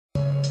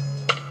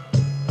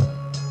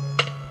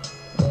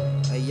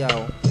Yo,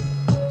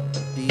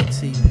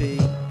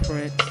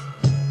 dtp.princ,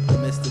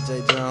 Mr.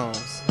 J.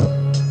 Jones.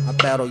 I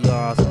battle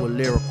y'all with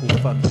lyrical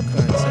fucking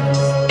contest.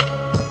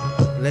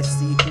 Let's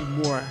see who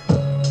more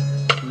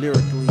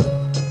lyrically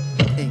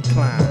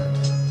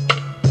inclined.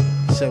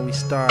 Shall we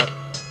start?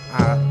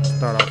 I'll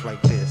start off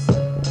like this.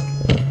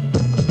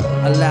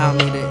 Allow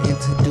me to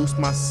introduce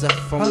myself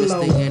from this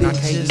thing, and I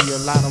can't hear a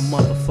lot of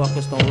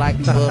motherfuckers don't like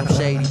me, but I'm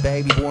shady,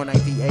 baby. Born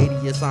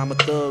 1980, yes, I'm a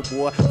thug,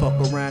 boy.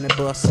 Fuck around and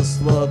bust a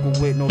slug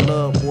with no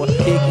love, boy.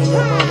 Kicking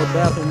your mama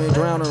bathroom and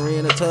drowning her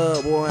in a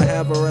tub, boy. And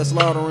have her at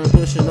slaughtering,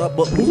 pushing up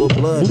buckets of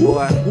blood,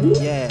 boy.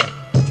 Yeah,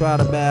 try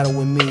to battle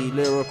with me,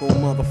 lyrical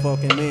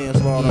motherfucking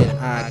manslaughter.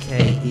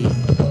 N-I-K-E.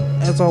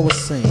 As I was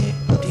saying,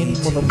 any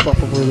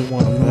motherfucker really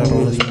wanna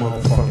battle this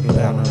motherfucking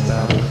battle.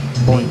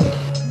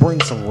 Bring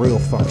some real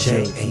fucking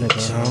shit, nigga.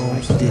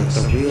 This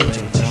the real J.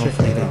 Jones,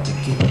 nigga, to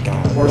get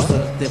gone. Worse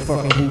up than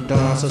fucking who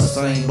dance the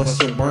same,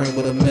 bust your brain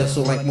with a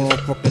missile like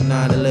motherfucking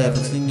 9/11.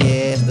 Send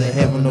your ass to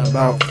heaven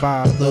about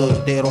 5 thugs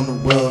dead on the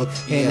rug,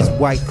 and it's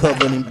white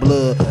covered in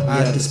blood.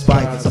 I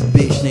despite it's a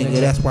bitch,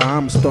 nigga. That's why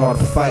I'ma start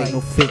a fight.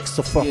 No fix,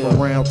 so fuck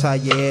around, tie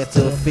your ass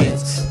to the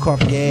fence,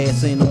 carve your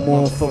ass in the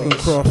motherfucking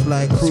cross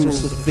like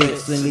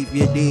crucifix, and leave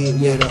you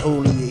dead with a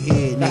hole in your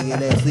head, nigga.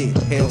 That's it.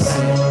 Hell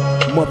sent.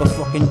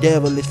 Motherfucking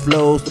devilish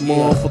flows. The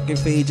motherfucking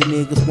fade your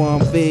niggas while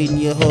I'm fading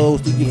your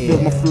hoes. Do you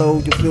feel my flow?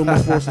 You feel my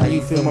force and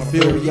you feel my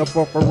fury? I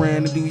fuck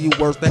around and do you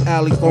worse. The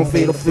alley's gon'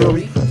 fade a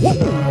fury. Yeah,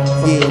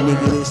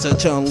 nigga, this a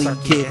Chun-Li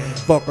kid.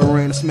 Fuck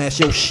around and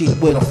smash your shit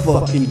with a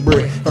fucking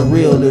brick. A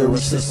real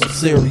lyricist, I'm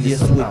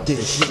serious with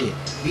this shit,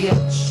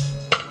 bitch.